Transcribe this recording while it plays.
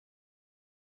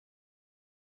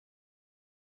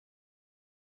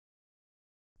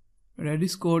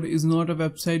Redis Code is not a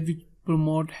website which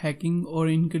promote hacking or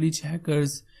encourage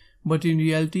hackers, but in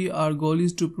reality our goal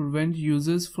is to prevent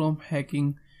users from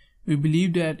hacking. We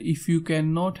believe that if you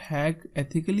cannot hack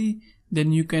ethically,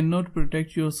 then you cannot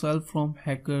protect yourself from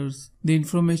hackers. The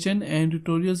information and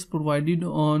tutorials provided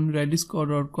on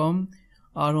rediscode.com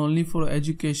are only for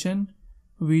education.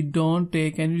 We don't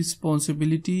take any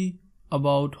responsibility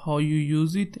about how you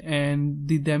use it and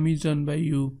the damage done by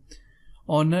you.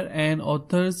 Owner and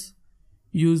authors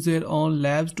use their own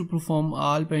labs to perform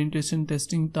all penetration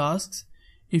testing tasks.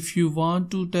 If you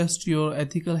want to test your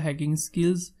ethical hacking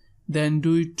skills, then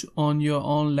do it on your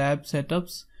own lab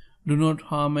setups. Do not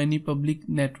harm any public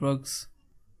networks.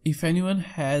 If anyone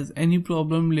has any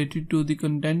problem related to the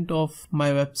content of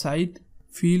my website,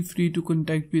 feel free to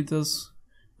contact with us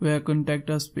via contact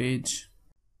us page.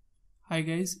 Hi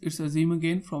guys, it's Azim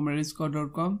again from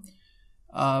rediscode.com.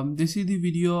 This is the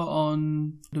video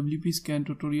on Wpscan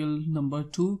tutorial number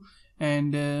 2,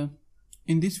 and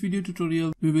in this video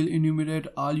tutorial we will enumerate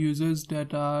all users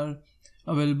that are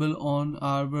available on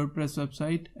our WordPress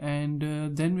website, and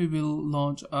then we will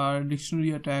launch our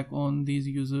dictionary attack on these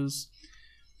users.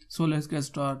 So let's get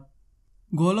started.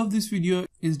 Goal of this video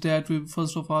is that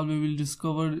first of all we will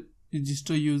discover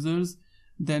register users,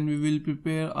 then we will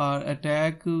prepare our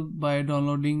attack by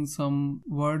downloading some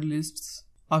word lists.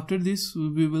 After this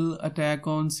we will attack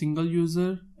on single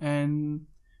user, and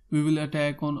we will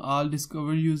attack on all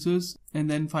discovered users, and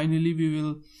then finally we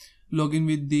will log in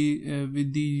with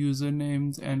the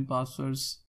usernames and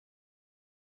passwords.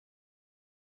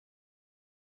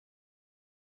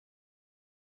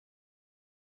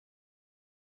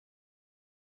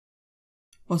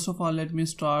 First of all, let me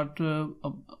start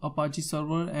Apache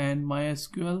server and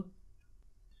MySQL.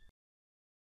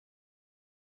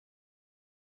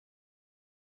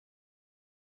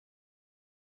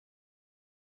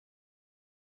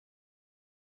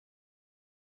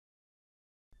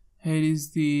 Here is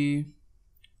the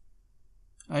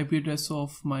IP address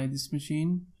of this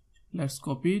machine. Let's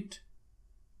copy it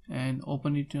and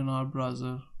open it in our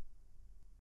browser.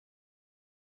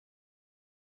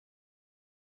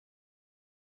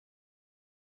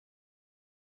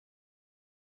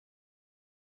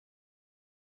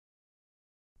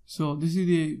 So this is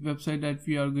the website that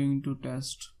we are going to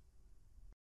test.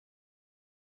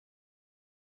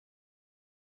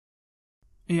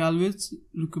 I always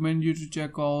recommend you to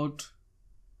check out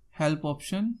help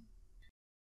option.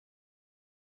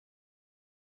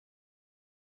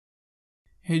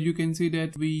 Here you can see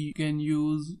that we can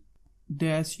use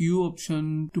 -u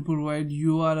option to provide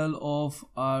URL of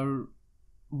our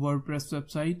WordPress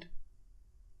website,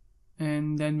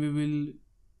 and then we will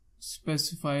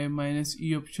specify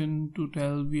 -e option to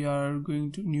tell we are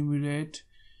going to enumerate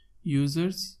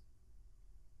users.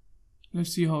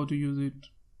 Let's see how to use it.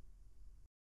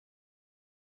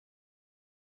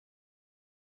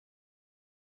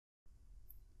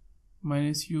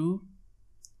 -u,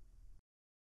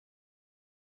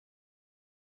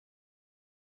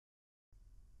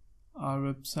 our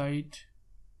website,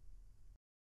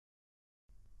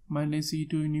 -e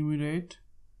to enumerate,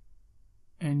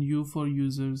 and u for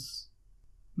users.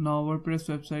 Now WordPress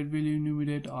website will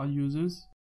enumerate all users.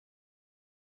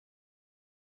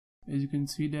 As you can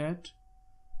see that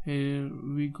here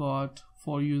we got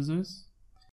 4 users.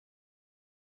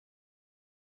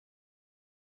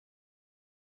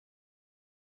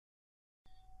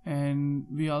 And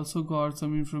we also got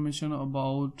some information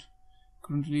about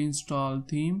currently installed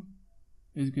theme.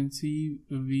 As you can see,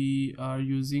 we are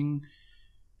using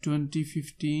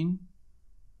 2015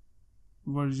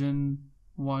 version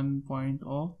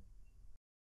 1.0.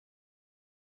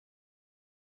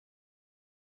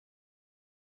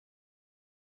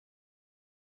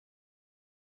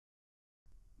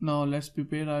 Now let's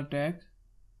prepare our tag.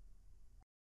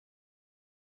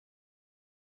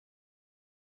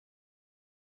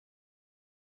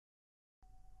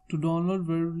 To download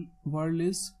word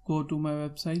list, go to my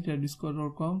website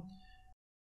rediscode.com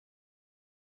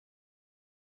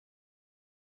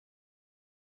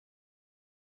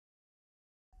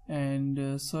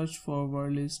and search for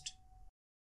word list.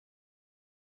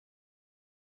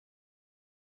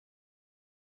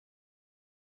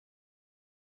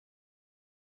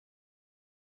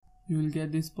 You will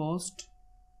get this post.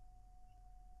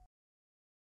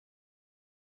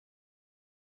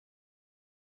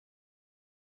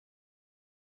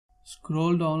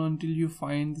 Scroll down until you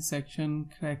find the section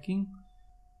cracking.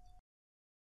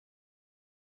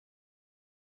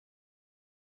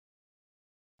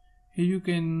 Here you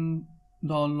can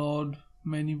download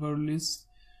many word lists.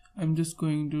 I'm just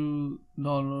going to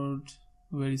download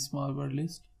very small word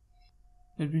list.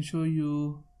 Let me show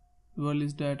you word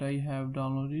list that I have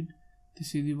downloaded.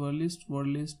 This is the word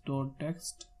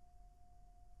list.txt.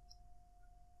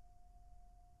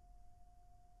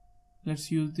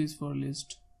 Let's use this word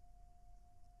list.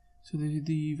 So this is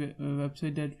the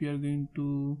website that we are going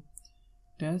to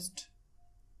test,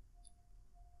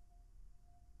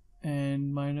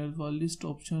 and minor word list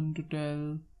option to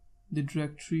tell the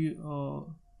directory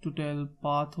or to tell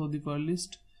path of the word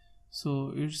list.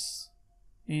 So it's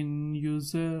in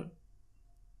user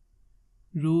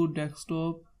root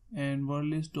desktop and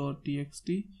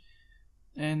wordlist.txt,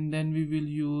 and then we will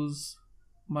use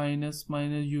minus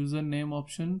username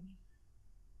option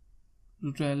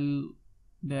to tell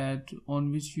that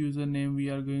on which username we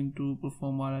are going to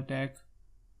perform our attack.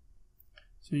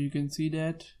 So you can see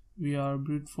that we are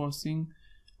brute forcing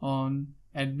on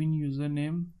admin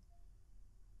username.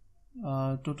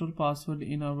 Total password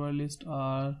in our list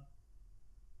are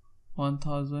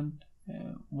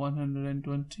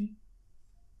 1120.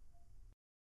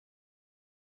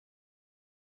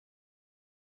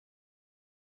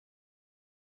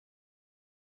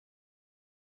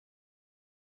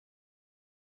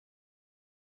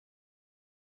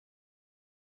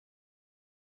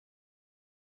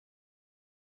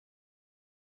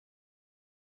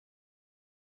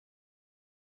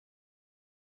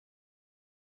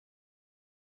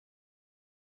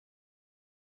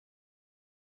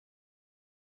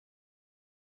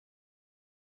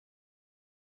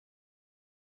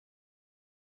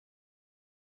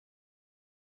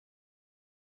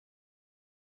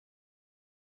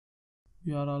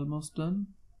 We are almost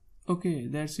done. Okay,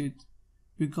 that's it.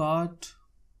 We got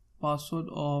password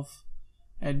of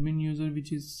admin user,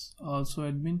 which is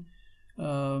also admin.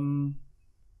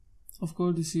 Of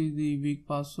course, this is the weak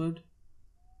password,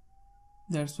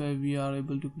 that's why we are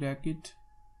able to crack it.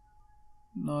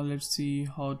 Now let's see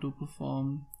how to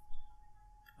perform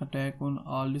attack on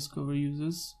all discover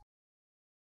users.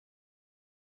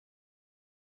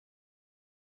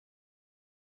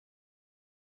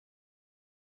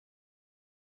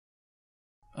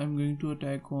 I'm going to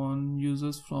attack on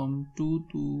users from 2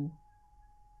 to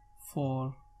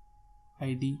 4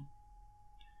 ID.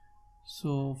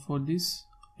 So for this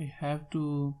I have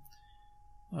to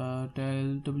tell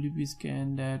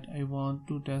Wpscan that I want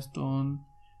to test on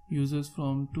users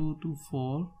from 2 to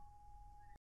 4,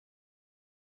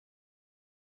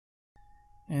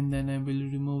 and then I will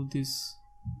remove this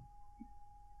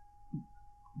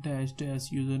dash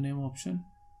username option.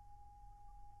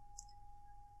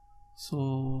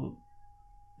 So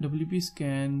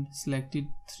Wpscan selected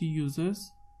 3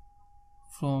 users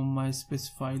from my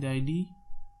specified ID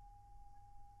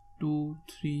 2,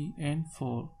 3 and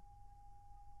 4.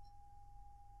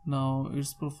 Now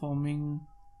it's performing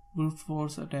brute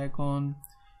force attack on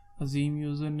Azim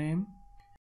username.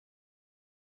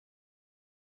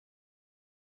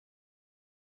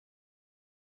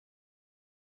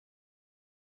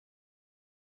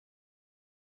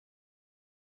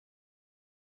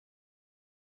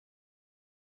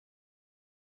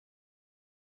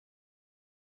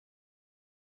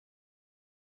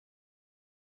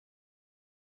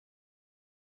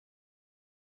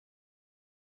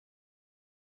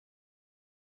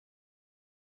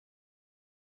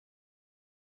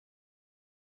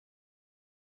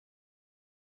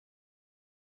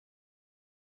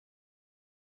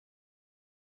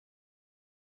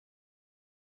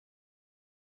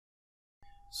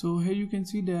 So here you can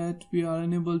see that we are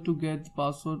unable to get the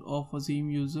password of Azim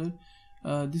user.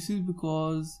 This is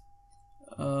because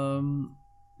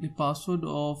the password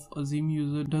of Azim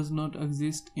user does not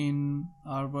exist in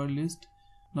our word list.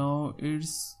 Now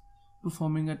it's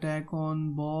performing attack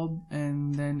on Bob,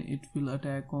 and then it will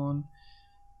attack on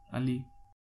Ali.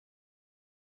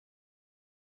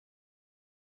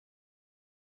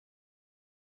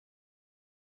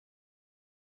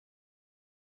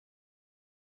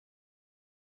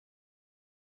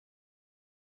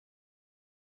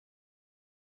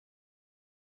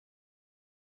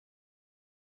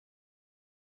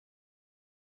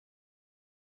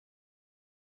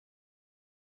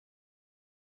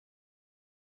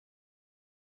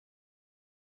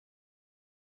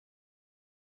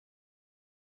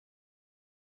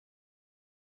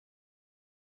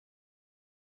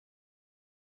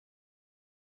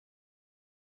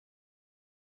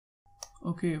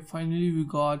 Okay, finally we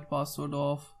got password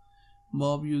of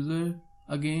Bob user.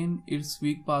 Again, it's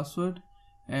weak password,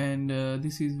 and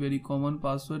this is very common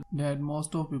password that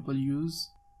most of people use.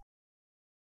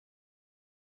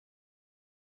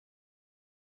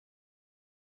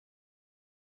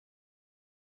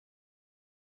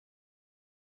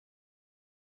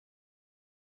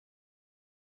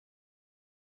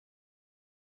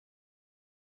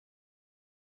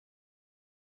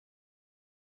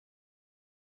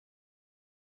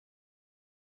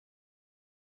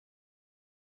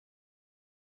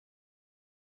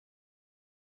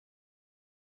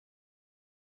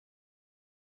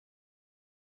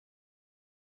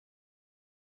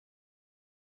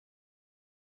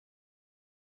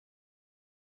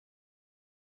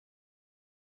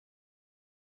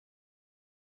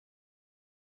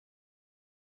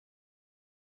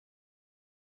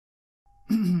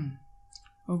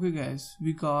 Okay guys,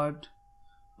 we got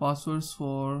passwords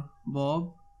for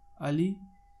Bob, Ali.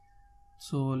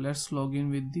 So let's log in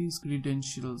with these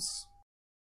credentials.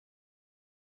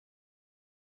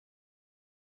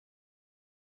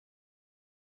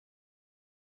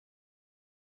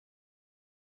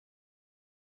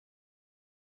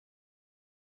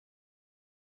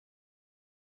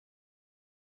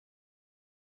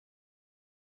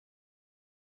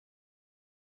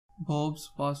 Bob's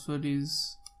password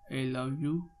is I love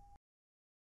you.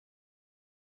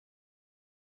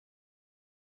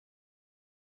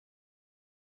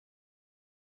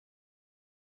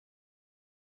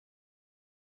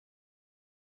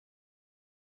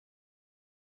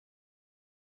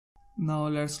 Now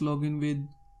let's log in with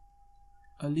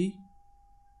Ali.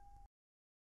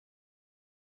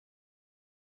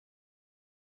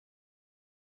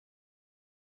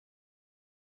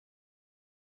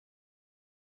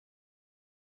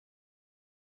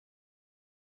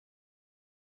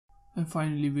 And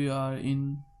finally we are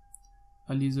in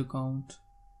Ali's account.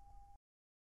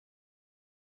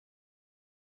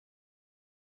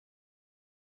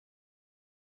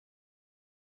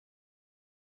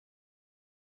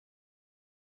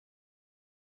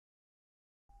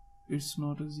 It's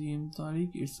not Azim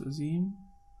Tariq, it's Azim.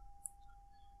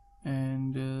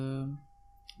 And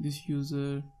this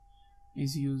user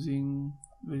is using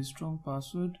very strong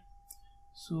password.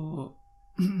 So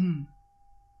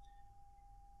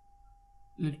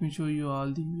let me show you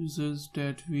all the users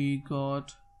that we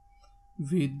got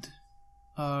with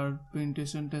our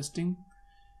penetration testing.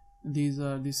 These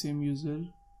are the same user.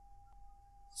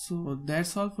 So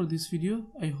that's all for this video.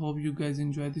 I hope you guys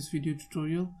enjoyed this video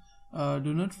tutorial.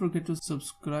 Do not forget to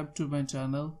subscribe to my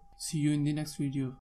channel. See you in the next video.